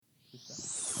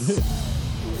Warning.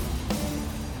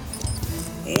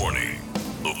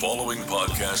 The following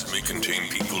podcast may contain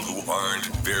people who aren't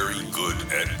very good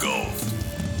at golf.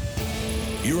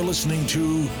 You're listening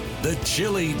to the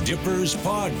Chili Dippers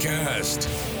Podcast.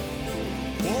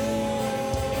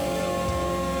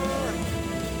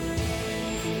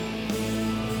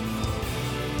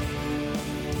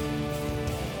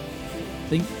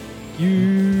 Thank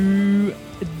you,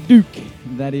 Duke.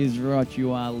 That is right.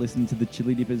 You are listening to the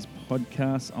Chili Dippers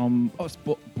Podcast.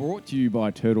 Brought to you by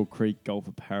Turtle Creek Golf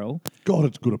Apparel. God,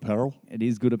 it's good apparel. It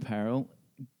is good apparel.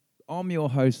 I'm your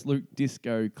host, Luke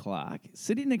Disco Clark.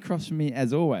 Sitting across from me,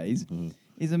 as always,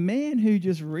 is a man who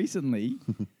just recently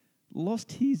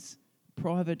lost his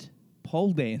private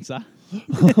pole dancer,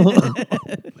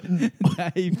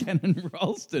 Dave Cannon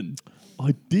Ralston.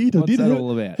 I did. What's that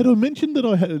all about? Had I mentioned that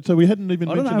I had? So we hadn't even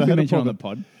I don't mentioned know if I we had a mentioned on private the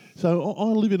pod. So I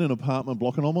live in an apartment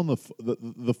block, and I'm on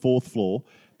the fourth floor,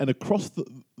 and across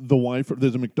the way,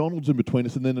 there's a McDonald's in between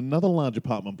us, and then another large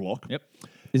apartment block. Yep.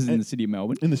 This is in the city of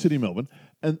Melbourne. In the city of Melbourne.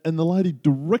 And the lady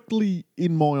directly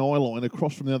in my eye line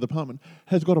across from the other apartment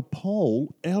has got a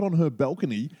pole out on her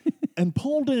balcony and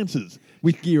pole dances.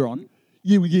 With gear on.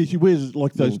 Yeah, she wears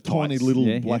like those Little tiny tights. little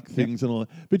Yeah, black yeah, things and all that.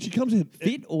 But she comes in...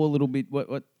 Fit or a little bit...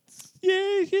 What?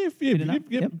 Yeah. enough?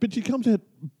 Yep. But she comes out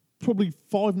probably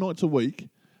 5 nights a week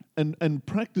and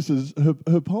practices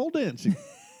her pole dancing.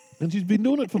 And she's been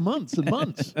doing it for months and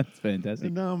months. That's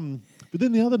fantastic. And but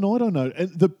then the other night I know,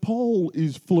 and the pole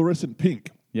is fluorescent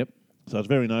pink. Yep. So it's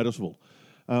very noticeable.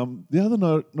 The other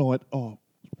night,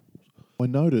 I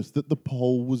noticed that the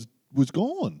pole was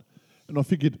gone. And I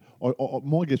figured,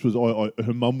 my guess was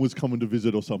her mum was coming to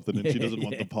visit or something, and she doesn't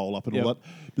want the pole up and all that.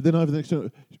 But then over the next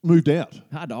time, moved out.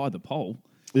 Hard to hide the pole.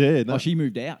 Yeah, no. Oh, she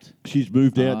moved out. She's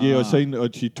moved out. Yeah, I seen.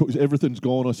 She took everything's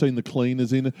gone. I seen the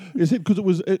cleaners in. Is it because it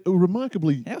was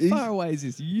remarkably? How far away is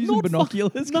this? You using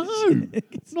binoculars? No,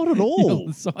 not at all.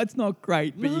 The sight's not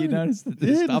great, but No. you notice that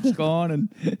the stuff's gone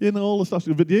and All the stuff.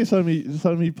 But yeah, so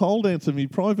me pole dancer, me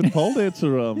private pole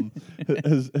dancer,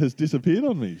 has disappeared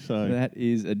on me. So that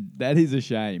is a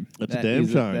shame. That's a damn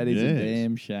shame. That is a Yes.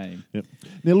 damn shame. Yep.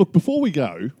 Now look, before we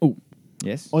go, Oh,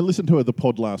 yes. I listened to the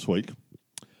pod last week,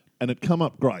 and it come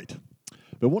up great.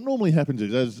 But what normally happens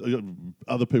is, as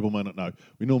other people may not know,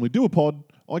 we normally do a pod.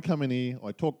 I come in here,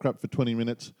 I talk crap for 20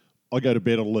 minutes, I go to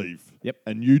bed or leave. Yep.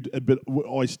 And but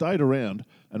I stayed around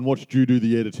and watched you do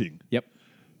the editing. Yep.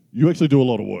 You actually do a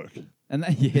lot of work. And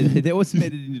there was some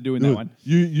editing to do in that one.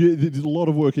 There's a lot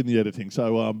of work in the editing.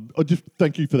 So I just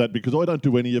thank you for that, because I don't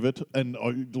do any of it. And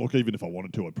even if I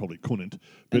wanted to, I probably couldn't.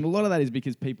 But And a lot of that is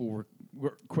because people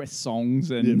request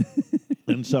songs and...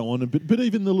 and so on. But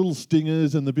even the little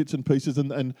stingers and the bits and pieces,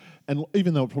 and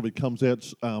even though it probably comes out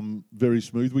very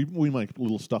smooth, we make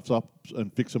little stuffs up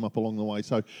and fix them up along the way.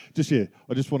 So I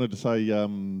just wanted to say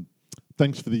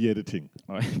thanks for the editing.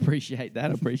 I appreciate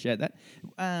that.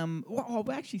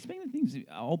 Actually, speaking of things,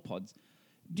 old pods,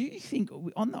 do you think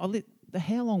on the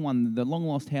How Long one, the long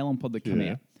lost How Long pod that came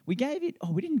out, we gave it?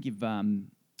 Oh, we didn't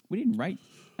rate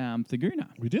Thaguna.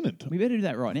 We didn't. We better do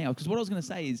that right now, because what I was going to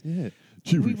say is,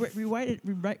 we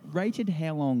rated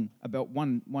How Long about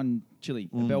one chili,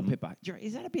 a bell pepper.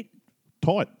 Is that a bit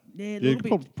Tight. Yeah, a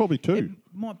little bit. Probably 2. It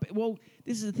might be, well,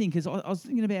 this is the thing, because I was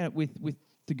thinking about it with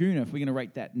Thaguna. If we're going to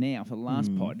rate that now for the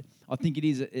last pod, I think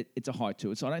it's a high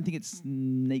 2. So I don't think it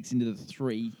sneaks into the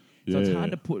 3. So it's hard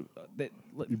to put that.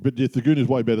 But Thaguna is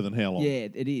way better than How Long. Yeah,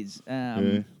 it is.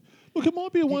 Look, it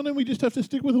might be a 1, and we just have to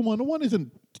stick with a 1. A 1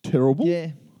 isn't terrible.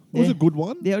 Yeah. It was a good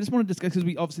one. Yeah, I just wanted to discuss,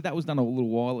 because obviously that was done a little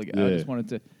while ago. Yeah. I just wanted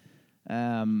to...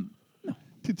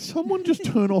 Did someone just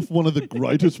turn off one of the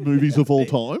greatest movies of all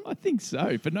time? I think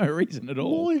so, for no reason at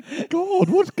all. My God,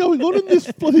 what's going on in this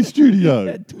bloody studio?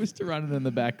 That twister running in the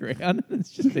background.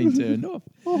 It's just been turned off.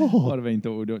 Might have been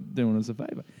thought we were doing us a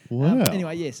favour. Wow.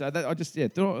 Anyway, yeah, so I just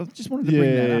wanted to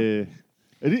bring that up.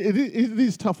 It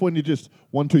is tough when you just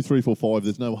 1, 2, 3, 4, 5.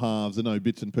 There's no halves, there's no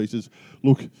bits and pieces.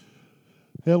 Look,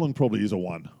 How Long probably is a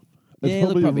 1.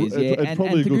 It probably is. And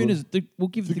Thaguna's, we'll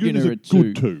give Thaguna a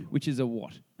 2, which is a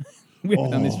what? We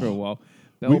haven't done this for a while.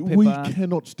 We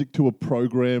cannot stick to a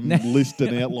program list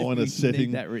and outline a setting.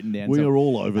 Need that written down. We are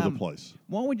all over the place.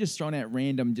 While we're just throwing out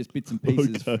random bits and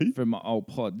pieces from my old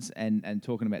pods and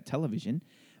talking about television,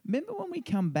 remember when we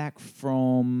come back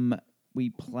we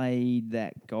played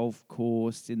that golf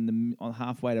course on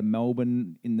halfway to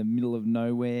Melbourne in the middle of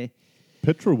nowhere?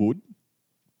 Petrawood?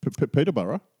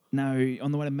 Peterborough? No,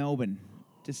 on the way to Melbourne.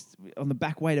 Just on the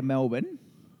back way to Melbourne.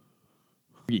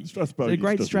 Strathbogie. The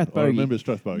great Strathbogie. I remember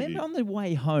Strathbogie. Remember on the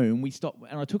way home, we stopped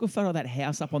and I took a photo of that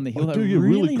house up on the hill.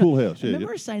 Really cool house. I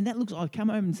remember saying that looks. I come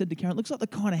home and said to Karen, it looks like the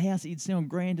kind of house that you'd see on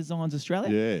Grand Designs Australia.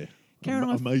 Yeah. Karen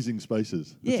and I, amazing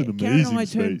spaces. Yeah, It's an Karen amazing and I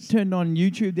space. turned on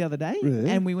YouTube the other day,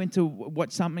 Yeah. and we went to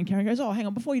watch something. And Karen goes, "Oh, hang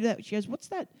on, before you do that," she goes, "What's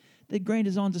that? The Grand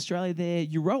Designs Australia there,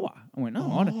 Euroa." I went,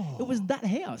 "No, I don't." It was that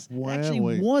house. It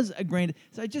actually was a grand.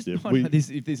 So just I don't know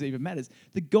if this even matters.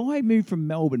 The guy moved from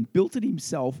Melbourne, built it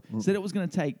himself, said it was going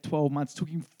to take 12 months. Took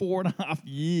him 4.5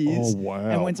 years. Oh, wow.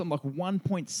 And went something like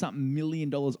 $1.something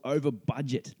million over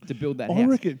budget to build that house. I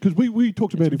reckon, because we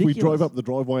talked about if we drove up the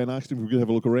driveway and asked him if we could have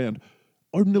a look around,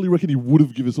 I nearly reckon he would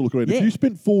have given us a look around. Yeah. If you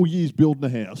spent 4 years building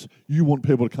a house, you want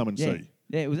people to come and see.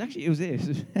 Yeah, it was actually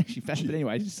fascinating. But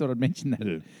anyway, I just thought I'd mention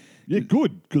that. Yeah,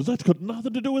 good, because that's got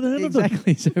nothing to do with anything.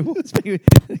 Exactly. So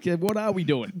what are we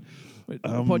doing?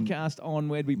 Podcast on,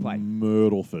 where'd we play?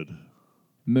 Myrtleford.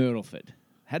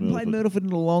 Hadn't played Myrtleford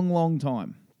in a long, long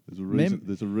time.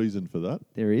 There's a reason for that.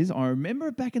 There is. I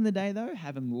remember back in the day, though,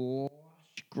 having lush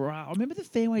grass. I remember the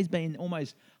fairways being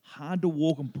almost hard to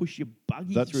walk and push your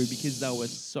buggy through because they were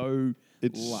so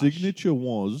Its lush. signature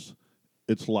was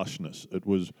its lushness. It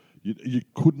was... You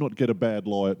could not get a bad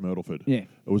lie at Myrtleford. Yeah.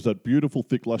 It was that beautiful,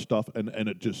 thick, lush stuff, and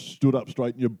it just stood up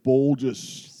straight, and your ball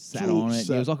just Sat on it.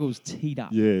 It was like it was teed up.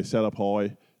 Yeah, sat up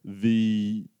high.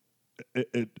 It's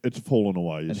fallen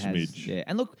away a smidge. Yeah,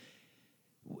 and look,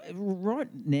 right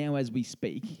now as we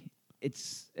speak,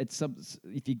 it's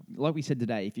if you, like we said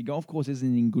today, if your golf course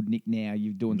isn't in good nick now,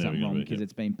 you're doing something wrong because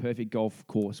it's been perfect golf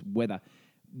course weather.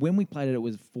 When we played it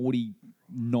was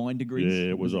 49 degrees. Yeah,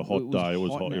 it was a hot day. It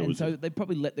was hot. And so they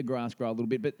probably let the grass grow a little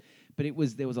bit, but there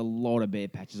was a lot of bare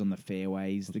patches on the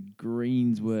fairways. The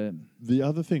greens were... The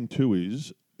other thing too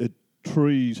is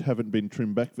trees haven't been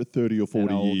trimmed back for 30 or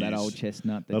 40 years. That old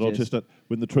chestnut.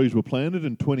 When the trees were planted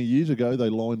and 20 years ago, they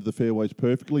lined the fairways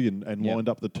perfectly and lined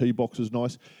up the tee boxes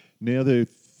nice. Now they're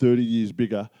 30 years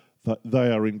bigger.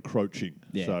 They are encroaching.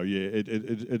 Yeah. So,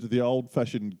 it's the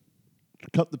old-fashioned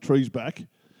cut the trees back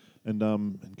and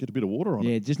get a bit of water on it.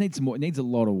 Yeah, it just needs some more. It needs a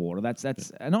lot of water. That's.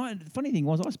 And the funny thing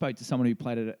was, I spoke to someone who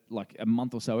played it like a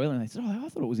month or so earlier, and they said, "Oh, I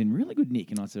thought it was in really good nick."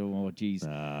 And I said, "Oh, geez."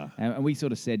 And we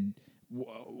sort of said,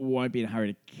 "Won't be in a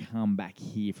hurry to come back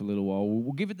here for a little while.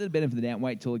 We'll give it the benefit of the doubt.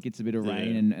 Wait till it gets a bit of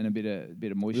rain and a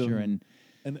bit of moisture." And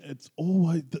it's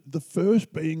always the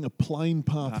first being a plain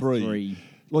par three.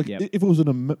 Like if it was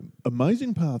an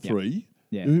amazing par three.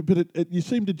 Yeah, but you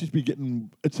seem to just be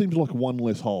getting. It seems like one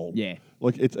less hole. Yeah,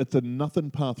 like it's a nothing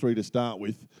par three to start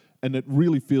with, and it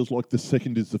really feels like the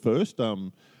second is the first.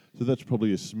 So that's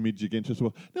probably a smidge against us.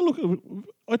 Well, now look,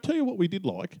 I tell you what we did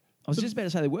like. I was just about to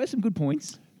say there were some good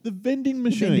points. The vending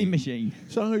machine.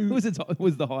 So it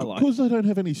was the highlight because they don't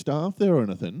have any staff there or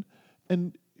anything,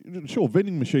 and. Sure,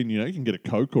 vending machine. You can get a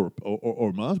Coke or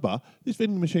a Mars bar. This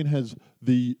vending machine has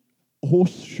the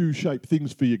horseshoe-shaped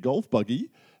things for your golf buggy,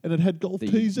 and it had golf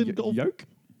tees and golf yoke.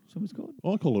 Something's called.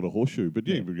 I call it a horseshoe, but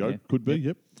yoke could be.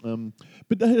 Yep.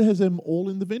 But it has them all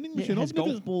in the vending machine. It has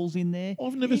golf balls in there.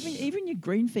 I've never even your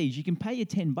green fees. You can pay your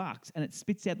 $10, and it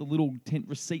spits out the little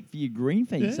receipt for your green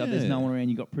fees. So if there's no one around,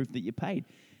 you got proof that you paid.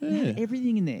 Yeah. It had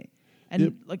everything in there.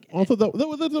 And I thought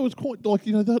that was quite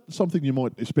that's something you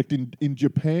might expect in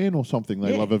Japan or something.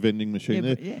 They love a vending machine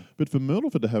there. But for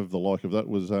Myrtleford to have the like of that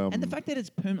was and the fact that it's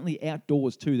permanently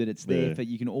outdoors too, that it's there for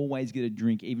you can always get a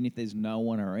drink even if there's no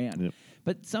one around. Yep.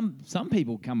 But some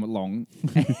people come along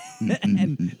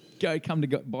and come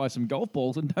to buy some golf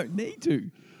balls and don't need to.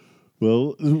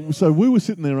 Well, so we were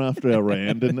sitting there after our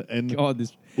round, and God,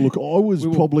 look, I was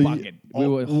probably bugging. We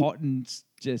were hot and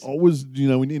just. I was,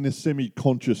 in a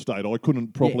semi-conscious state. I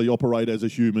couldn't properly operate as a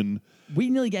human. We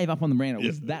nearly gave up on the round. It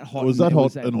was that hot. It was that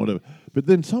hot and whatever. But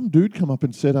then some dude come up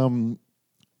and said,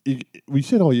 we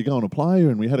said, "Oh, you're going to play?"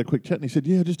 And we had a quick chat, and he said,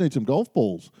 "Yeah, I just need some golf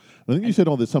balls." And I think you said,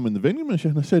 "Oh, there's some in the vending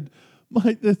machine." And I said,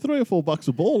 "Mate, they're $3 or $4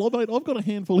 a ball. I've got a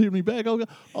handful here in my bag.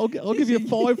 I'll give you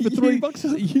 5 for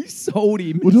 $3." You sold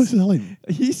him. What did I sell him?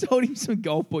 You sold him some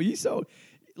golf balls. You sold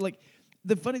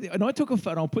the funny thing, and I took a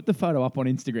photo. I'll put the photo up on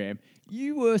Instagram.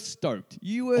 You were stoked.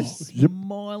 You were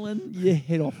smiling your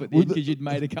head off at the end because you'd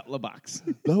made a couple of bucks.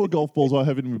 They were golf balls I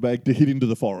have in my bag to hit into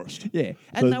the forest. Yeah,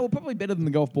 and they were probably better than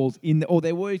the golf balls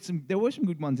there were some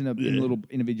good ones in little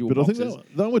individual boxes. But I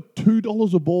think they were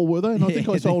 $2 a ball, were they? And I think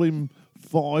I sold him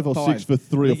 5 or 6 for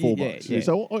 $3 or $4. Yeah.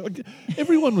 So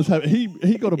everyone was happy.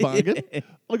 He got a bargain.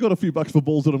 I got a few bucks for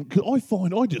balls that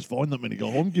I just find that many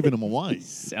golf. I'm giving them away,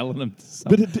 selling them.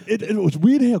 But it was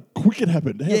weird how quick it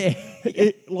happened.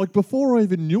 Like before I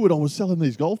even knew it, I was selling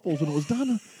these golf balls and it was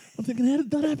done. I'm thinking, how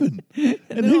did that happen?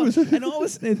 And I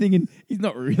was there thinking, he's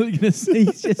not really going to see.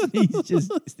 He's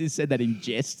just said that in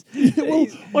jest. Yeah, well,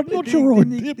 I'm not sure.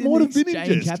 It might have been in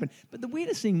jest. Happened. But the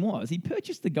weirdest thing was, he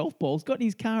purchased the golf balls, got in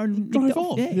his car and drove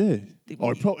off. Yeah. They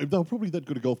were probably that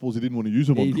good at golf balls. He didn't want to use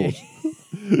them on course.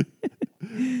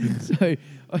 So,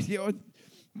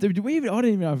 do we even? I don't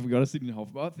even know if we got a signature hole.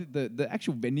 But I think the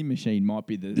actual vending machine might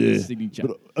be the signature.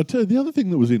 But I tell you, the other thing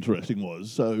that was interesting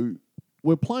was, so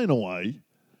we're playing away,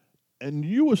 and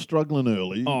you were struggling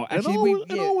early. Oh, actually,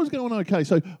 and I was going okay.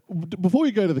 So before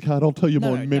you go to the card, I'll tell you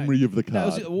my memory of the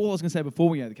card. All I was going to say before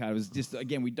we go to the card was just,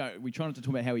 again, we try not to talk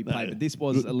about how we played, but this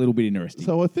was a little bit interesting.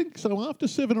 So I think, after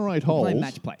 7 or 8 holes... Playing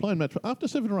match play. After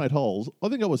 7 or 8 holes, I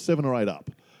think I was 7 or 8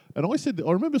 up. And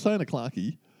I remember saying to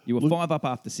Clarkie... You were 5 up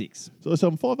after 6. So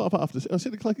I'm 5 up after 6. I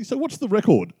said to Clarkie, so what's the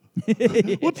record?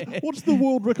 What's the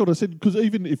world record? I said, because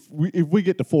even if we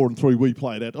get to 4 and 3, we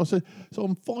play it out. I said, so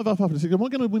I'm 5 up after 6. Am I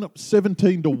going to win up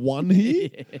 17-1 here?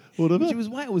 Whatever. Which was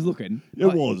the way it was looking.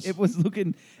 It was. It was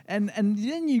looking. And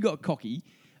then you got cocky.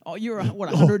 Oh, you're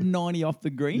 190 off the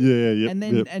green. Yeah. And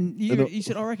then you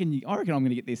said, I reckon I'm going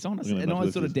to get this on us. And I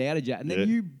sort of doubted you. And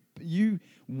then you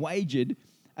wagered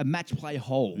a match play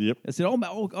hole. Yep. I said,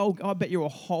 I bet you're a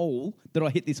hole that I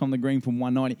hit this on the green from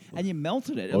 190. And you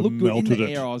melted it. It looked good in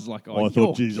the air. I was like, I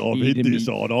thought, geez, I've hit this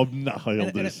on. I've nailed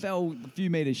this. And it fell a few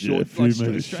metres short.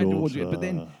 Straight towards you.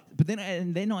 But then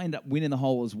I ended up winning the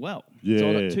hole as well. Yeah. So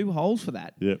I got 2 holes for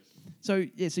that. Yep. So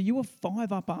you were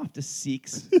 5 up after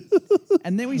 6.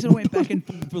 And then we sort of went back and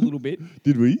forth for a little bit.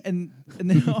 Did we? And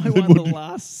then I won the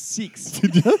last 6.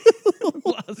 Did you?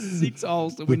 Last 6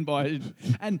 holes to win by,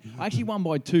 and I actually won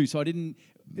by 2, so I didn't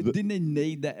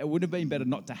need that. It would have been better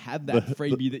not to have that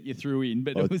freebie that you threw in,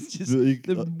 but it was just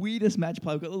the weirdest match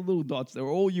play. We've got the little dots. They were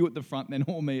all you at the front, and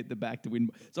then all me at the back to win.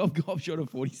 So I've shot a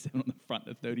 47 on the front,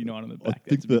 a 39 on the back.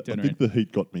 I think the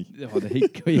heat got me. Oh, the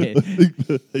heat, yeah. I think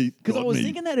the heat because I was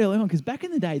thinking that early on, because back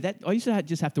in the day, that I used to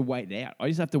just have to wait it out. I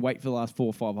used to have to wait for the last 4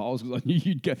 or 5 holes because I knew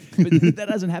you'd go. But that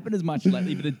hasn't happened as much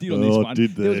lately, but it did on this one.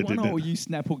 There was one hole you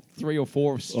snap hooked 3 or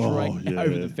 4 straight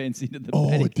over the fence into the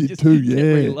paddock. It did too, yeah.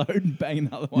 Reload and bang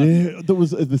another one. Yeah, there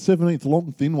was the 17th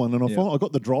long thin one, and I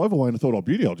got the drive away and I thought, oh,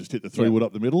 beauty, I'll just hit the 3-wood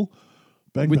up the middle.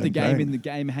 Bang, with bang, the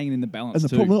game hanging in the balance. And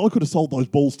the problem, I could have sold those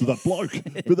balls to that bloke,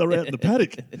 but they're out in the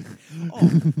paddock.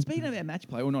 Speaking of our match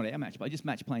play, or not our match play, just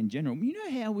match play in general, you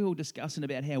know how we were discussing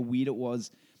about how weird it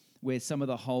was where some of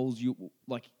the holes you,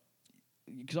 like,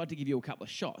 because I had to give you a couple of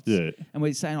shots. Yeah. And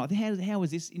we're saying, how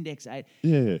was this index 8?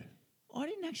 Yeah. I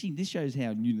didn't actually, this shows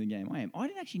how new to the game I am. I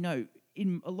didn't actually know,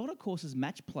 in a lot of courses,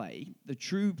 match play, the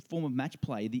true form of match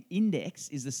play, the index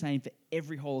is the same for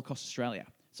every hole across Australia.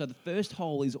 So the first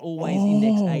hole is always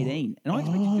index 18. And I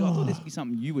thought this would be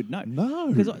something you would know.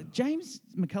 No. Because James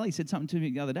McCulley said something to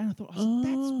me the other day, and I thought,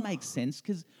 that makes sense,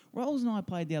 because Rolls and I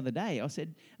played the other day. I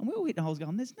said, and we were hitting holes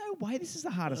going, there's no way this is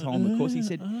the hardest hole in the course. He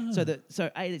said,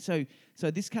 so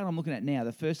this card I'm looking at now,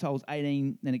 the first hole's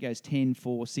 18, then it goes 10,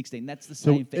 4, 16. That's the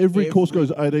same for every course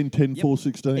goes 18, 10, 4,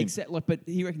 16. Except, but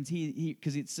he reckons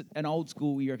because it's an old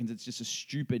school, he reckons it's just a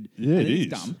stupid. Yeah, and it is.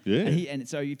 Dumb. Yeah. And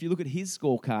so if you look at his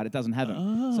scorecard, it doesn't have it.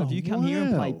 So if you come here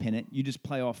and play Pennant, you just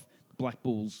play off Black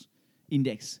Bull's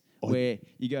index. Where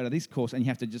you go to this course and you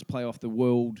have to just play off the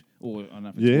world, or I don't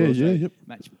know if it's world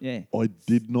match. Yeah, I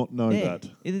did not know that.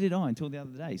 Neither did I until the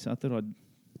other day. So I thought I'd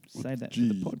save that for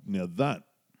the pod. Now that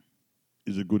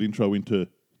is a good intro into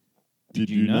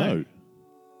Did You Know?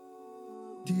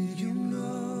 Did you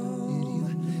know?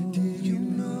 Did you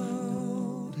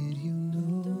know? Did you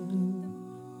know?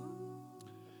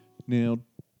 Now,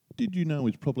 Did You Know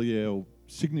is probably our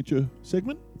signature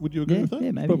segment. Would you agree with that?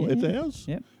 Yeah, maybe. It's ours.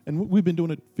 Yep. And we've been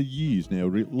doing it for years now,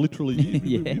 literally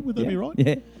years. Would that be right?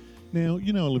 Yeah. Now,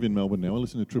 I live in Melbourne now. I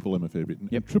listen to Triple M a fair bit.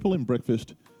 Yep. Triple M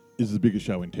Breakfast is the biggest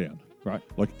show in town. Right.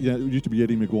 Like, it used to be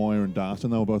Eddie Maguire and Darst,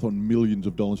 and they were both on millions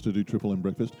of dollars to do Triple M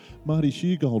Breakfast. Marty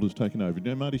Sheargold has taken over. You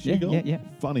know Marty Sheargold? Yeah.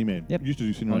 Funny man. Yep. Used to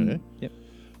do cinema. Yep.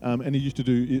 And he used to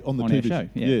do it on the on TV our show.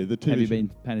 Yeah, the TV Have you show.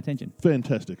 been paying attention?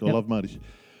 Fantastic. I love Marty.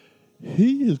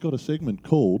 He has got a segment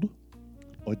called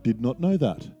I Did Not Know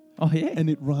That. Oh, yeah.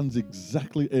 And it runs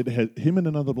exactly, it has him and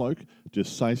another bloke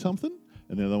just say something,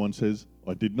 and the other one says,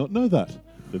 I did not know that.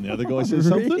 Then the other guy says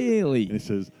something. Really? And he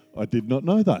says, I did not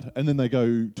know that. And then they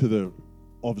go to the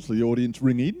audience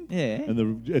ring in. Yeah.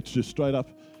 And it's just straight up,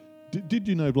 did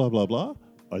you know blah, blah, blah?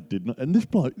 I did not. And this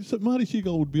bloke, so Marty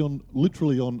Sheargold would be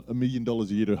literally on $1 million a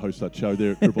year to host that show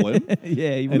there at Triple M.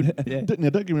 Yeah, he would. Now,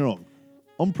 don't get me wrong.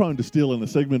 I'm prone to stealing a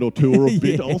segment or two or a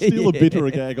bit. I'll steal a bit or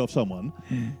a gag off someone.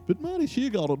 But Marty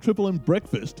Sheargold on Triple M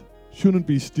Breakfast shouldn't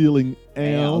be stealing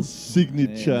our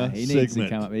signature he segment. Needs to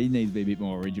come up. He needs to be a bit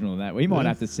more original than that. We might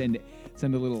have to send a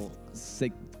little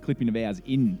clipping of ours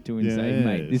in to him saying,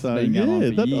 mate, this has been going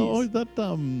on for years.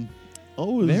 I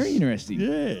was very interesting.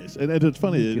 Yes, and it's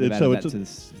funny. Could have added that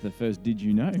to the first Did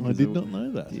You Know? I did not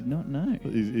know that. Did not know.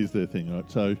 Is their thing,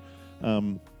 right? So,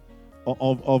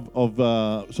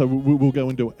 So we'll go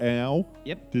into our.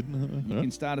 Yep. You You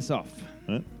can start us off.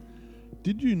 Right.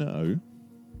 Did you know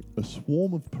a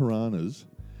swarm of piranhas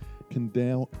can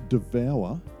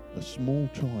devour a small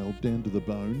child down to the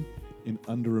bone in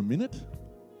under a minute?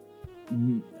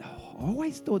 I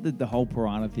always thought that the whole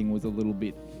piranha thing was a little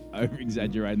bit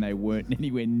over-exaggerated and they weren't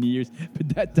anywhere near as... But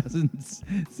that doesn't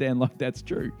sound like that's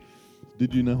true.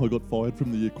 Did you know I got fired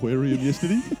from the aquarium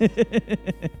yesterday?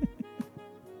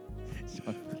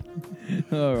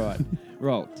 All right.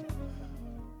 Rolt.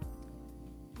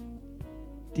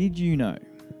 Did you know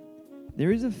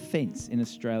there is a fence in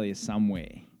Australia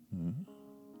somewhere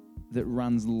that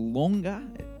runs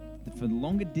for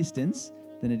longer distance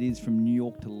than it is from New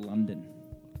York to London?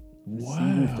 Wow. A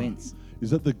single fence.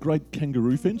 Is that the great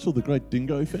kangaroo fence or the great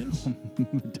dingo fence?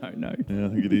 Don't know. Yeah, I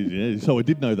think it is, yeah. So I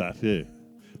did know that, yeah.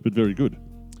 But very good.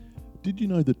 Did you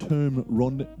know the term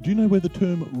do you know where the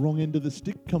term wrong end of the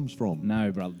stick comes from?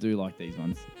 No, but I do like these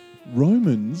ones.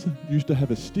 Romans used to have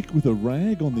a stick with a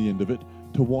rag on the end of it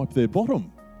to wipe their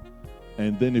bottom.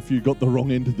 And then if you got the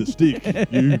wrong end of the stick,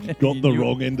 you got the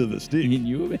wrong end of the stick. You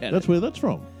knew about it. That's where that's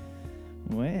from.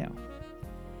 Wow.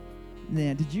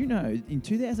 Now, did you know in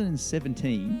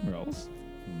 2017, Rolls,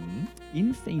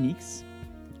 in Phoenix,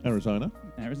 Arizona,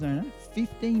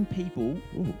 15 people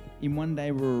Ooh. in one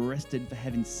day were arrested for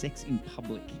having sex in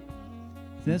public.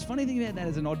 So the funny thing about that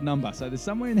is an odd number. So there's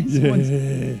somewhere in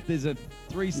there, there's a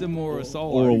threesome or a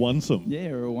solo. Or a onesome.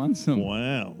 Yeah, or a onesome.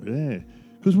 Wow, yeah.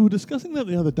 Because we were discussing that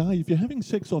the other day. If you're having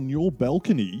sex on your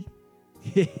balcony,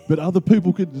 but other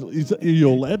people are you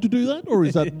allowed to do that, or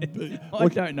is that? I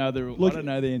don't know the I don't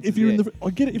know the answer. If you're in the,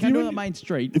 I get it. If you're on the main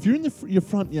street, if you're in your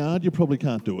front yard, you probably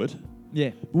can't do it.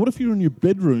 Yeah. But what if you're in your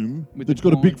bedroom With that's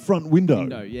the got a big blind front window?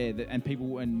 And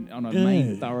people on a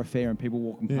main thoroughhare and people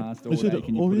walking past all day.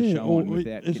 Can you put a show on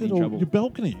without getting in trouble? Your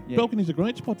balcony. Yeah. Balcony's a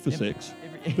great spot for sex.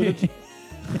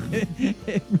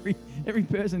 Every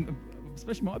person,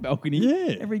 especially my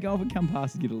balcony, every guy would come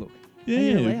past and get a look. Yeah,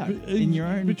 you're allowed in your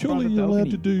own but surely private you're balcony.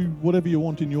 allowed to do whatever you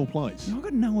want in your place. I've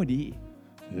got no idea.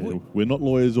 Yeah, we're not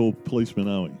lawyers or policemen,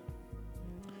 are we?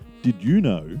 Did you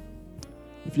know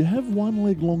if you have one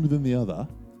leg longer than the other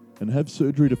and have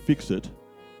surgery to fix it,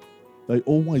 they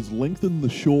always lengthen the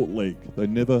short leg. They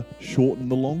never shorten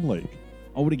the long leg.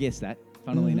 I would have guessed that,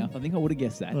 funnily enough. I think I would have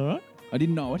guessed that. All right. I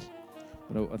didn't know it,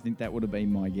 but I think that would have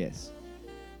been my guess.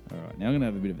 All right, now I'm going to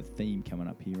have a bit of a theme coming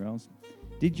up here, Rose.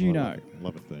 Did you know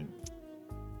Love a theme.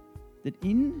 that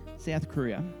in South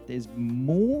Korea, there's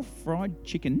more fried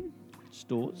chicken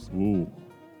stores Ooh.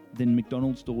 than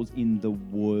McDonald's stores in the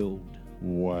world?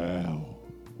 Wow.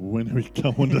 When are we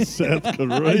going to South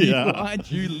Korea?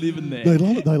 Aren't you living there? They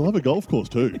love it. They love a golf course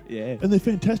too. Yeah. And they're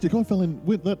fantastic. I fell in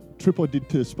with that trip I did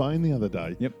to Spain the other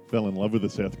day. Yep. Fell in love with a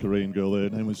South Korean girl there. Her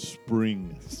name was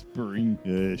Spring. Spring.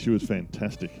 Yeah, she was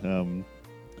fantastic. And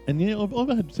yeah, I've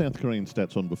had South Korean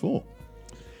stats on before.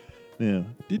 Now,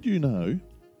 did you know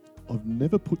I've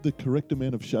never put the correct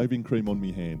amount of shaving cream on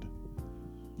my hand?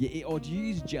 Yeah, or do you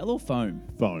use gel or foam?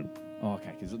 Foam. Oh,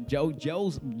 okay, because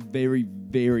gel's very,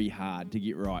 very hard to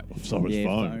get right. So is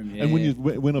foam. Yeah.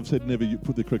 And when I've said never you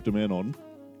put the correct amount on,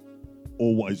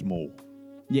 always more.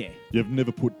 Yeah. You've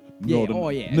never put Yeah,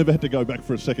 not never had to go back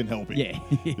for a second helping. Yeah.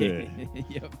 Yeah.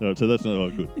 Yep. All right, so that's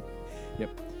not good.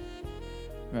 Yep.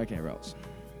 Okay, Rolls.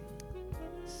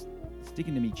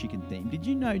 Sticking to me chicken theme. Did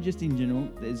you know, just in general,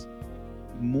 there's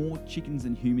more chickens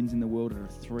than humans in the world at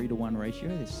a 3-to-1 ratio?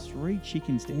 There's 3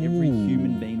 chickens to every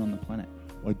human being on the planet.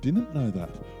 I didn't know that.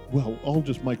 Well, I'll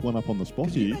just make one up on the spot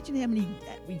Can here. you imagine how many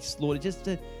we slaughter just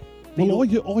to... Well,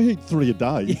 I eat 3 a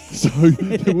day, so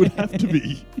there would have to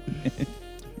be.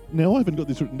 Now, I haven't got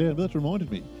this written down, but that's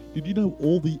reminded me. Did you know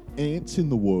all the ants in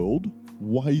the world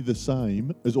weigh the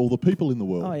same as all the people in the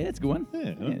world? Oh, yeah, that's a good one.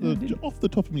 Yeah, off the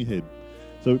top of my head.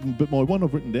 So, but my one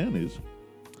I've written down is,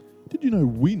 did you know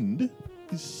wind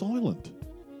is silent?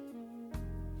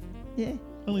 Yeah.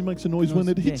 Only makes a noise when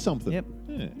it hits something. Yep.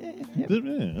 Yeah. Yep.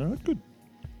 Yeah, all right, good.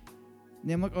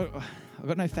 Now, I've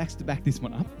got no facts to back this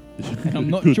one up, and I'm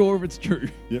not Good. sure if it's true.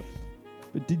 Yep.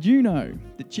 But did you know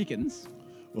that chickens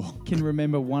Oh, can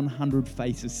remember 100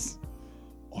 faces?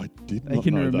 I did They not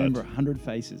can know remember that. 100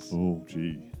 faces. Oh,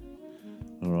 gee.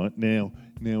 All right. Now,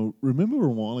 remember a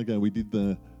while ago we did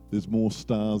there's more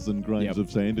stars than grains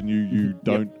of sand, and you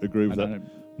don't agree with I that?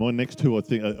 don't. My next two, I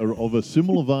think, are of a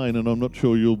similar vein, and I'm not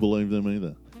sure you'll believe them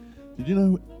either. Did you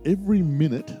know every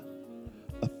minute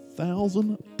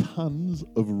 1,000 tons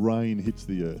of rain hits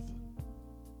the earth?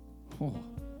 Oh.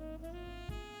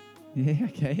 Yeah,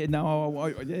 okay.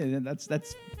 No, that's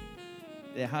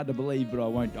they're hard to believe, but I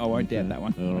won't doubt that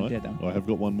one. All right. I have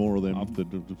got one more of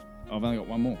them. I've only got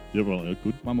one more. Yeah, right,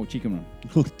 good. One more chicken one.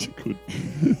 Good.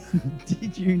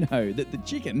 Did you know that the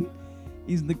chicken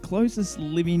is the closest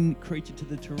living creature to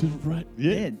the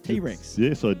T-Rex?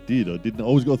 Yes, I did. I didn't.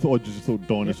 I just thought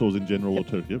dinosaurs in general or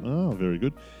turkey. Yep. Oh, very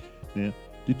good. Now,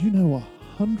 did you know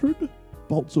 100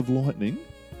 bolts of lightning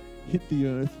hit the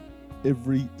Earth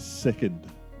every second?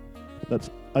 That's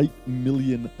 8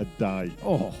 million a day.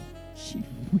 Oh, gee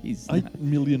whiz. 8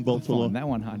 million bolts of lightning. That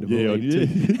one hard to believe. Yeah.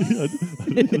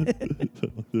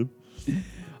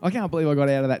 I can't believe I got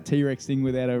out of that T-Rex thing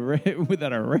without a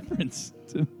reference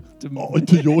to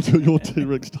your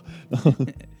T-Rex. No.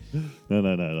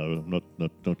 I'm not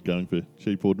going for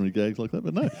cheap ordinary gags like that.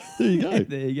 But no, there you go.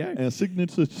 There you go. Our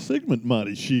signature segment,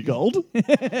 Marty Sheargold.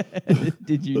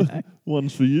 Did you know?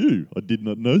 One's for you. I did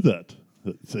not know that.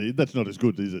 See, that's not as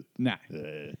good, is it? No.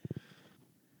 Yeah.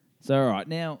 So, all right,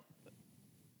 now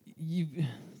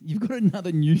you've got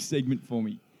another new segment for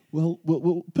me. Well,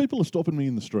 people are stopping me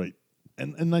in the street,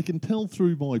 and they can tell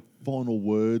through my final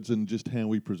words and just how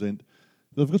we present.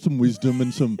 They've got some wisdom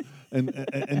and some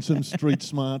and some street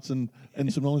smarts and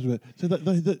some knowledge about it. So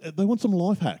they want some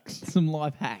life hacks. Some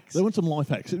life hacks. They want some life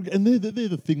hacks, and they're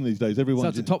the thing these days. Everyone. So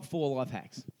it's a top 4 life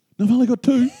hacks. No, I've only got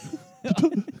 2.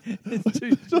 It's 2.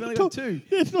 You've only got 2.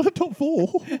 Yeah, it's not a top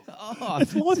 4. Oh,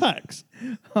 it's life hacks.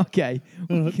 Okay.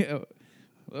 Right.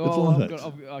 Well, I've got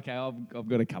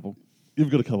a couple.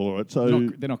 You've got a couple, all right. So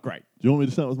They're not great. Do you want me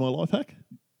to start with my life hack?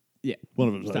 Yeah. One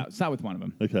of them. Start with one of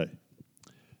them. Okay.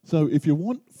 So if you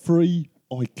want free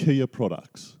IKEA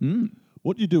products,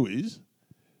 what you do is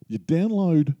you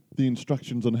download the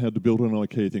instructions on how to build an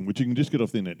IKEA thing, which you can just get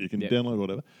off the internet. You can download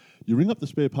whatever. You ring up the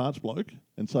spare parts bloke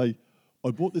and say,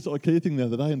 I bought this IKEA thing the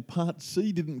other day and part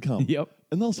C didn't come. Yep.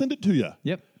 And they'll send it to you.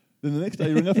 Yep. Then the next day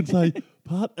you ring up and say,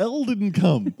 part L didn't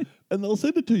come. And they'll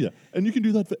send it to you. And you can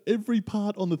do that for every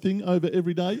part on the thing over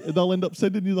every day, and they'll end up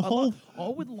sending you the whole. I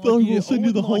would like they you will send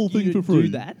you the whole thing for free.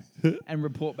 Do that and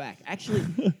report back. Actually,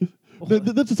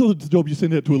 that's the sort of job you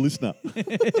send out to a listener.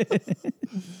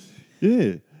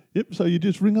 Yeah. Yep. So you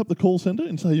just ring up the call centre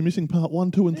and say you're missing part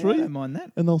 1, 2, and 3. I don't mind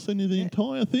that. And they'll send you the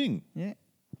entire thing. Yeah.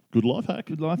 Good life hack.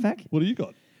 Good life hack. What do you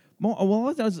got?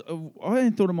 I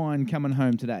thought of mine coming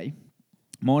home today.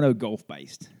 Mine are golf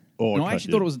based. Oh, and I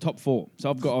actually thought it was a top 4,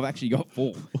 so I've actually got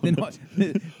 4.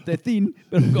 They're thin,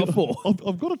 but I've got 4.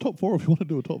 I've got a top 4 if you want to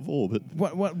do a top 4.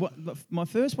 But what my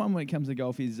first one when it comes to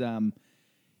golf is don't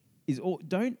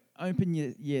open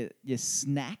your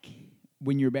snack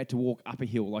when you're about to walk up a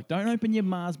hill. Like don't open your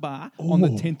Mars bar on the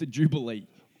 10th of Jubilee.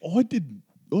 I did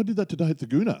that today at the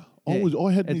Guna. Yeah.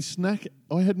 I had me snack.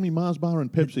 I had me Mars bar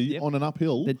and Pepsi on an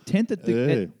uphill. The 10th at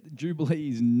Jubilee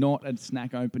is not a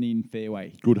snack opening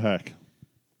fairway. Good hack.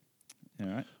 All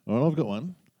right. I've got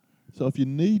one. So if you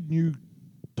need new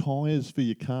tyres for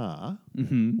your car,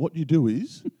 what you do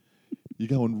is you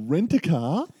go and rent a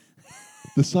car,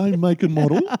 the same make and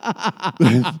model,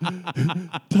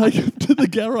 take it to the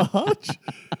garage,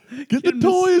 get the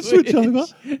tyre switch over,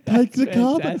 take the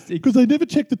car, because they never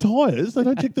check the tyres. They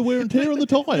don't check the wear and tear on the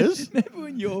tyres. Remember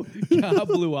when your car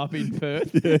blew up in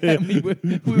Perth and we were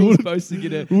supposed to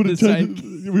get the same...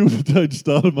 We would have changed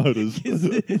starter motors.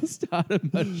 Starter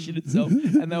motor shit itself,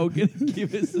 and they were going to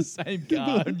give us the same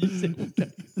car, and you said, we'll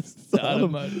take the starter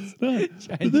motors. No,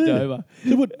 change it over.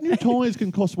 So what, new tyres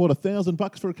can cost, what,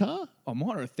 $1,000 for a car? Oh,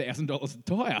 mine are $1,000 a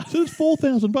tyre. So it's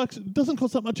 $4,000. It doesn't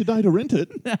cost that much a day to rent it.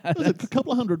 It's a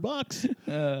couple of $100.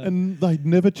 And they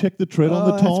never check the tread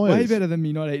on the tyres. That's way better than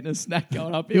me not eating a snack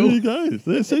going uphill. There you go.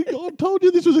 There, see, I told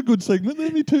you this was a good segment.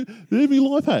 They're me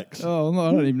life hacks. Oh,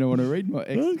 I don't even know what to read. My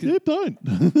ex. Yeah, don't.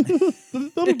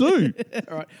 That'll do.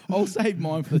 All right. I'll save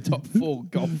mine for the top 4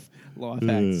 golf life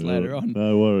hacks later on.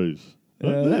 No worries.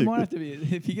 That might have to be,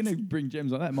 if you're going to bring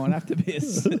gems like that, might have to be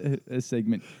a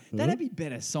segment. That'd be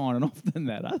better signing off than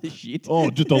that other shit.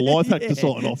 Oh, just a life hack to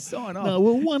sign off. Sign off. No,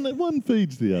 well, one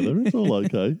feeds the other. It's all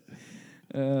okay.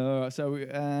 All right, so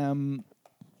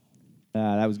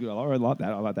that was good. I really like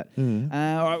that. All right,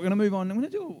 we're going to move on. I'm going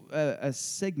to do a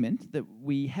segment that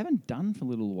we haven't done for a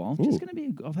little while. Just going to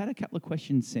be. I've had a couple of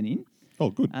questions sent in. Oh,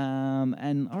 good.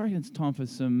 And I reckon it's time for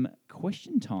some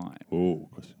question time. Oh,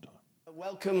 question time.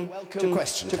 Welcome to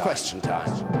question time.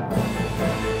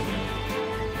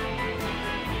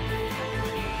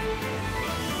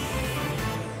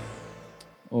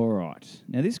 All right.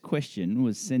 Now, this question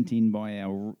was sent in by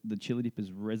the Chili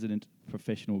Dippers resident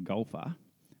professional golfer,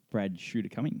 Brad Shooter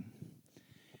Cumming.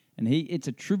 And it's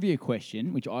a trivia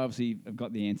question, which I obviously have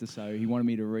got the answer, so he wanted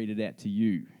me to read it out to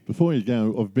you. Before you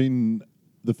go, I've been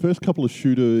the first couple of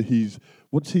shooter,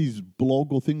 what's his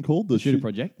blog or thing called? The Shooter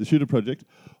Project. The Shooter Project.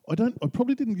 I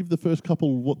probably didn't give the first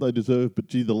couple what they deserve, but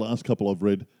gee, the last couple I've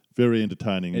read, very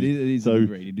entertaining. It is a good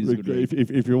read. It is a good read.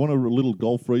 If you want a little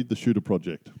golf read, the Shooter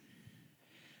Project.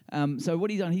 So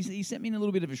what he's done, he sent me in a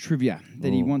little bit of a trivia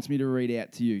that he wants me to read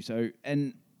out to you. So,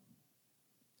 and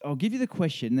I'll give you the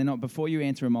question, then before you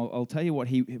answer him, I'll tell you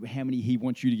how many he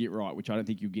wants you to get right, which I don't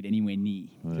think you'll get anywhere near.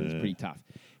 So it's pretty tough.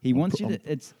 He wants you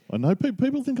to. I know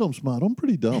people think I'm smart. I'm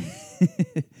pretty dumb.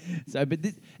 So, but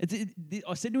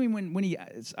I said to him when he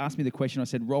asked me the question, I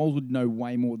said Rolls would know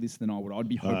way more of this than I would. I'd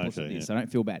be hopeless at this. So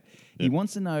don't feel bad. Yep. He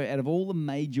wants to know out of all the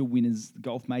major winners,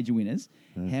 golf major winners,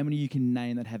 how many you can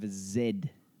name that have a Z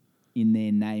in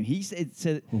their name. He said.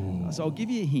 So I'll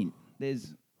give you a hint.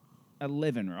 There's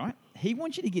 11, right? He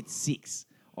wants you to get 6.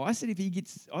 I said if he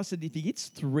gets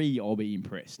 3, I'll be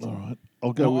impressed. All right,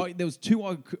 I'll go. There was 2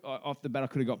 off the bat I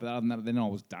could have got, but other than that, then I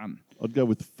was done. I'd go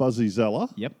with Fuzzy Zeller.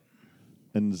 Yep.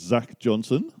 And Zach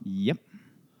Johnson. Yep.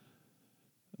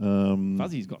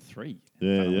 Fuzzy's got 3.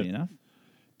 Yeah, funnily enough.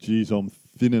 Geez, I'm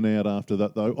thinning out after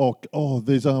that though. Oh,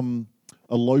 there's a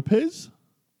Lopez.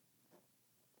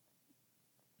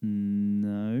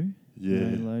 No. Yeah.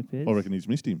 No Lopez. I reckon he's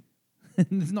missed him.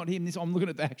 It's not him. I'm looking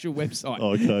at the actual website.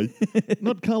 Okay.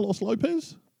 Not Carlos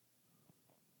Lopez?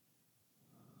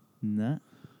 No.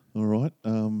 All right.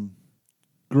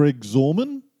 Greg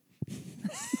Zorman?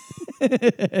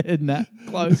 Nah,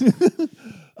 close.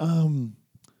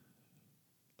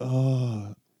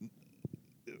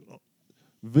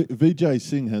 Vijay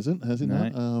Singh hasn't, has he?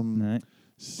 No. No.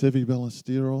 Sevi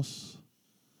Ballesteros.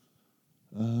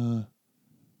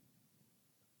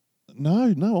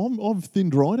 No, I've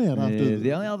thinned right out after.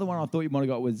 The only other one I thought you might have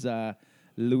got was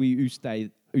Louis Uste.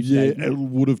 Yeah, it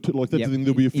would have. That's the thing.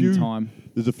 There'll be a few. In time.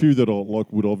 There's a few that I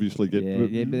would obviously get. But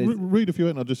read a few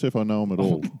out and I'll just see if I know them at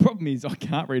all. The problem is I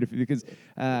can't read a few because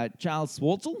Charles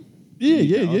Schwartzel.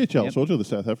 Yeah. Charles Schwartzel, the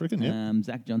South African. Yeah.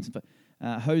 Zach Johnson.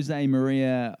 Jose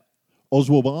Maria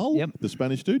Oswald, the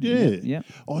Spanish dude. Yeah. Yeah.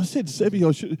 I said Sevi.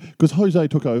 I should because Jose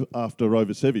took over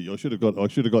Sevi. I should have got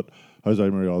Jose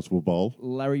Maria Oswald.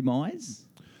 Larry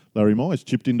Mize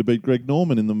chipped in to beat Greg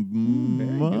Norman in the.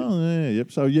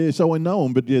 So I know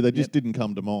him, but they just didn't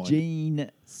come to mind. Gene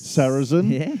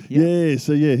Sarazen.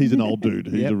 He's an old dude.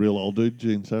 He's a real old dude,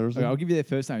 Gene Sarazen. Okay, I'll give you their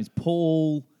first names.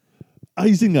 Paul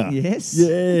Azinger. Yes.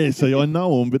 Yeah. See, I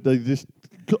know him, but they just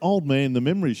old man. The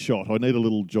memory's shot. I need a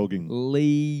little jogging.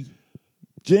 Lee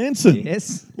Jansen.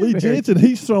 Yes. Lee Jansen.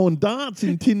 He's throwing darts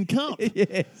in tin cup.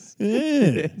 Yes. Yeah.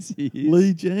 Yes, he is.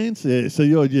 Lee Jansen. Yeah. So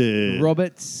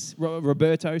Roberto.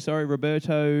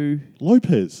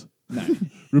 Lopez. No.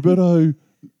 Roberto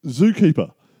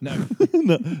Zookeeper. No.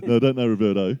 No, I don't know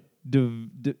Roberto.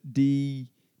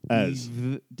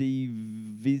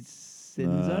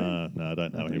 Vicenzo? No, I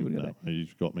don't know him. No,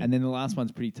 you've got me. And then the last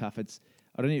one's pretty tough. I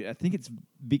think it's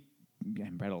Vic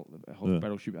Brattle. I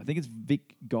think it's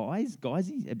Vic Geisy,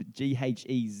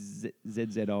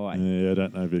 Ghezzi. Yeah, I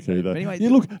don't know Vic either. But anyway,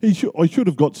 look, I should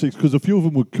have got 6 because a few of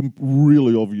them were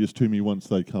really obvious to me once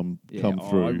they come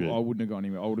through. I wouldn't have gone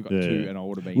anywhere. I would have got 2, and I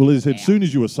would have been. Well, as soon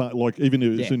as you were as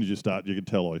soon as you start, you could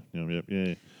tell.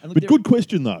 But good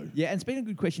question though. Yeah, and speaking of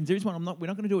good questions, there is one. We're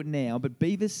not going to do it now, but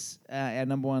Beavis, our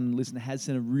number 1 listener, has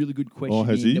sent a really good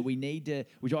question that we need to,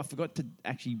 which I forgot to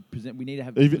actually present. We need to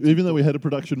have even though we had a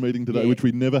production meeting today, which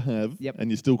we never have, Yep.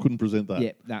 and you still couldn't present that.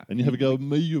 Yep, no. And you have a go at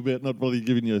me about not really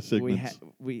giving you segments.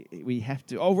 We have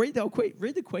to. I'll read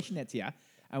the question out to you.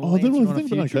 And Then answer we'll it on a think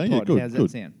future okay. Yeah, pod. good. How's that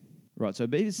sound? Right, so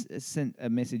Beavis sent a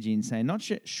message in saying, not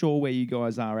sure where you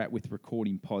guys are at with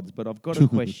recording pods, but I've got a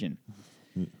question.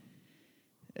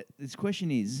 This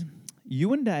question is,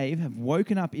 you and Dave have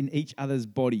woken up in each other's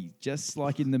body, just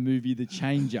like in the movie The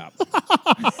Change-Up.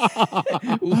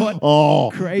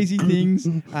 What crazy things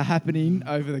are happening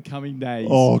over the coming days?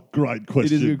 Oh, great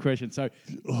question. It is a good question. So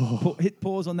hit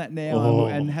pause on that now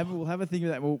and we'll have a think of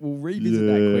that. We'll revisit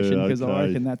that question because I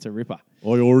reckon that's a ripper. I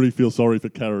already feel sorry for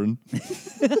Karen.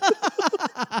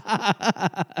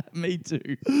 Me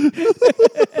too.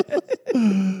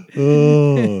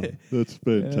 Oh, that's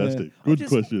fantastic. Good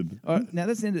question. All right, now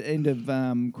that's the end of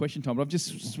question time, but I've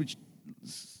just switched.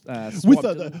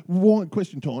 With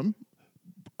question time.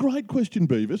 Great question,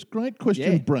 Beavis. Great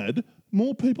question, Brad.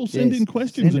 More people send in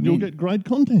questions and you'll get great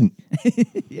content.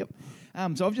 Yep.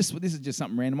 So this is just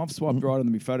something random. I've swiped right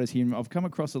on my photos here and I've come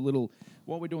across a little,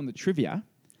 while we're doing the trivia,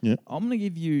 I'm going to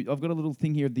give you, I've got a little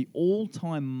thing here of the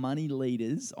all-time money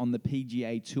leaders on the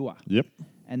PGA Tour. Yep.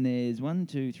 And there's 1,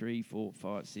 2, 3, 4,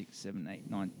 5, 6, 7,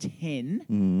 8, 9, 10.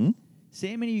 Mm-hmm.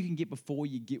 See how many you can get before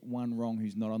you get one wrong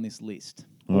who's not on this list.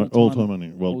 All time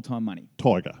money. Well, all-time money.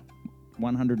 Tiger.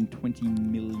 $120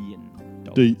 million.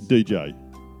 DJ.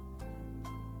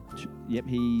 Yep,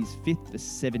 he's fifth for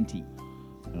 70.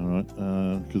 All right,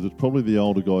 because it's probably the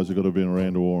older guys that got to have been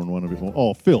around or won a bit more.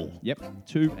 Oh, Phil. Yep,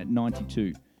 2 at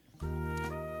 92.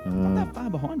 Not that far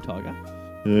behind Tiger.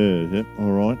 Yeah,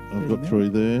 all right. I've got 3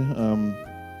 there.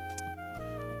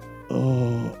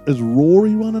 Has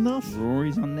Rory won enough?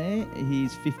 Rory's on there.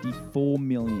 He's 54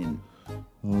 million.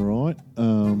 All right.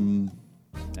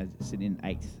 Sitting in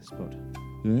 8th spot.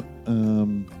 Yeah.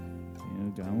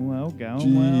 Going well, going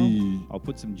Gee. well. I'll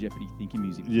put some Jeopardy thinking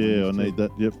music. Yeah, I need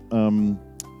that. Yep.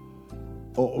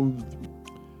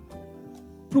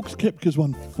 Brooks Koepka's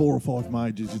won 4 or 5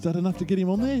 majors. Is that enough to get him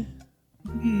on there?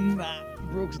 Nah,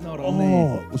 Brooks not on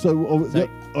there. So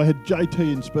I had JT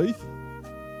and Spieth.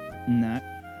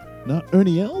 No,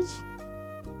 Ernie Els.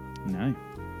 No.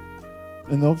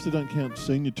 And they obviously don't count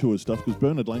senior tour stuff because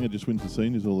Bernard Langer just wins the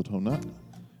seniors all the time.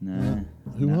 No.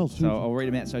 Who else? So I'll read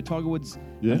them out. So Tiger Woods,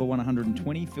 number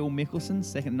 120. Phil Mickelson,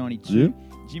 second 92. Yep.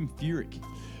 Jim Furyk.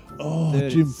 Oh,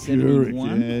 third Jim at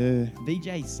 71. Furyk. Yeah.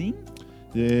 Vijay Singh.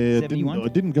 Yeah, 71. I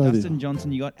didn't go Justin there.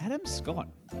 Johnson, you got Adam Scott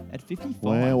at 55.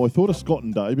 Wow, I thought of Scott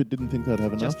and Day, but didn't think they'd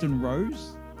have enough. Justin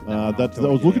Rose. I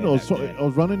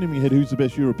was running in my head who's the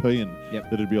best European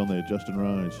that'd be on there. Justin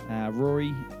Rose.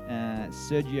 Rory,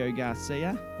 Sergio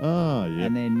Garcia. Ah, yeah.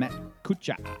 And then Matt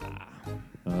Kuchar.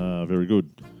 Very good.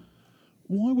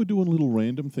 Why we're doing little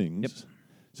random things. Yep.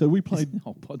 So we played.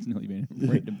 Pod's nearly been a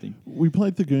random thing. We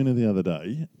played Thaguna the other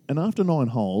day, and after 9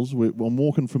 holes, I'm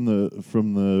walking from the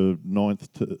 9th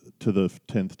to the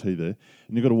 10th tee there,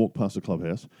 and you've got to walk past the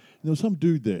clubhouse. And there was some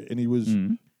dude there, and he was.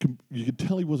 You could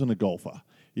tell he wasn't a golfer.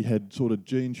 He had sort of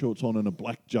jean shorts on and a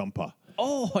black jumper.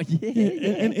 Oh yeah.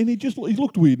 And he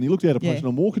looked weird, and he looked out of place. And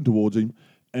I'm walking towards him,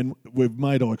 and we've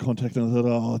made eye contact, and I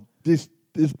thought, this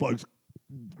bloke's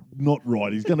not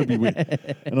right. He's going to be weird.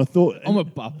 And I thought, I'm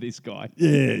above this guy. Yeah,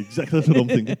 exactly. That's what I'm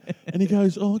thinking. And he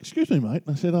goes, "Oh, excuse me, mate."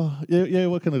 And I said, "Oh, yeah.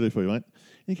 What can I do for you, mate?"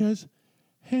 And he goes,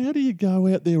 "How do you go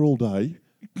out there all day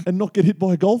and not get hit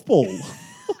by a golf ball?"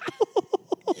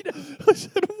 I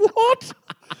said, "What?"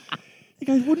 He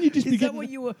goes, "Wouldn't you just be?" Is that what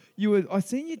you were? I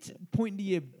seen you pointing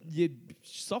to your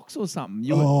socks or something.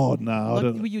 No, I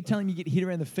don't. Were you telling me you get hit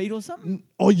around the feet or something?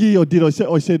 Oh yeah, I did. I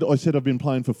said I've been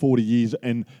playing for 40 years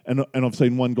and I've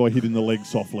seen one guy hit in the leg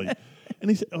softly.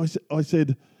 And I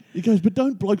said, he goes, "But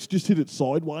don't blokes just hit it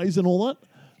sideways and all that?"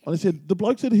 And I said, "The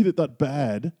blokes that hit it that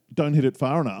bad don't hit it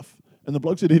far enough, and the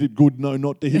blokes that hit it good know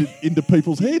not to hit it into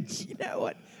people's heads." You know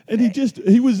what? And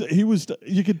he was.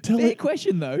 You could tell. Fair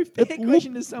question though. Fair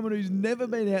question to someone who's never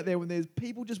been out there when there's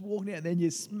people just walking out there and you're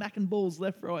smacking balls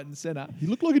left, right, and centre. He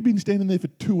looked like he'd been standing there for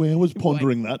 2 hours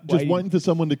pondering just waiting for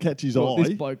someone to catch his eye.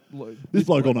 This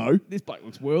bloke I know. This bloke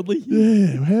looks worldly.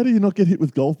 Yeah. How do you not get hit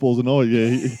with golf balls? And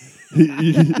he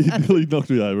nearly knocked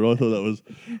me over. I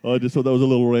just thought that was a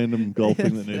little random golf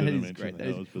thing that needed to mention. Great.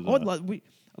 That was bizarre.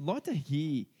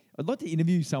 I'd like to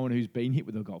interview someone who's been hit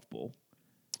with a golf ball.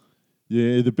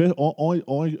 Yeah, the best.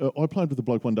 I played with a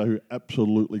bloke one day who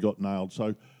absolutely got nailed.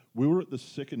 So we were at the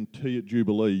second tee at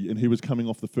Jubilee, and he was coming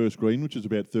off the first green, which is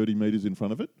about 30 metres in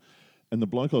front of it. And the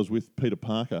bloke I was with, Peter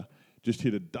Parker, just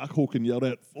hit a duck hook and yelled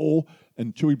out 4.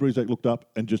 And Chewy Breezak looked up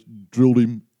and just drilled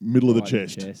him middle of the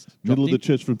chest. Middle of the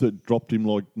chest dropped him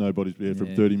like nobody's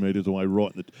from 30 metres away.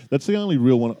 Right. That's the only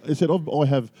real one. I said I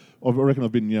reckon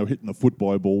I've been hitting the foot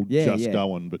by a ball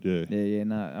going, but yeah. Yeah.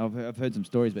 No, I've heard some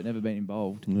stories, but never been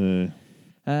involved. Yeah.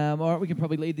 All right, we can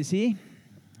probably leave this here.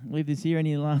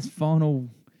 Any last final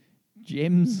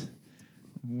gems,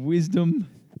 wisdom?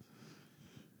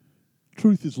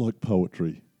 Truth is like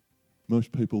poetry.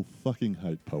 Most people fucking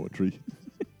hate poetry.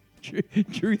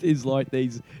 Truth is like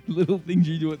these little things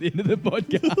you do at the end of the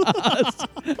podcast.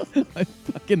 I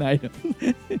fucking hate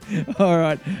them. All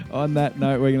right, on that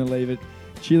note, we're going to leave it.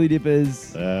 Chili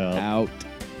Dippers out.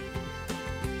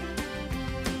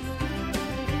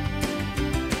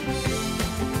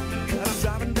 I'm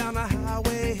driving down the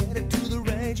highway, headed to the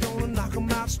range, gonna knock 'em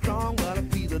out strong, but I'm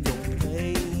feeling no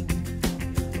pain.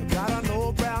 I got an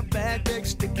old brown bag, big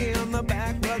sticky on the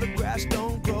back, where the grass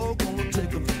don't grow, gonna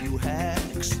take a few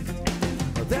hacks.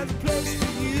 There's a place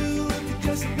for you if you're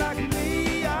just like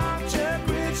me. I'm Chuck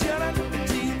Rich, yelling at the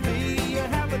TV. I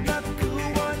have another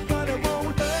cool one, but it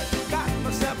won't hurt. Got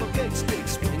myself a big stick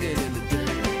swinging in the dirt.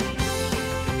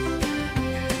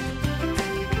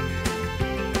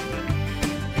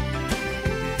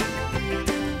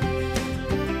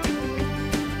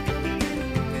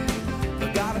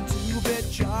 I got a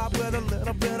 2-bit job with a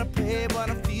little bit of pay, but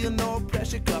I feel no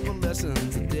pressure, couple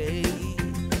lessons a day.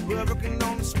 We're working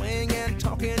on the swing and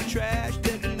talking trash.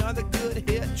 Take another good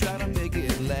hit, try to make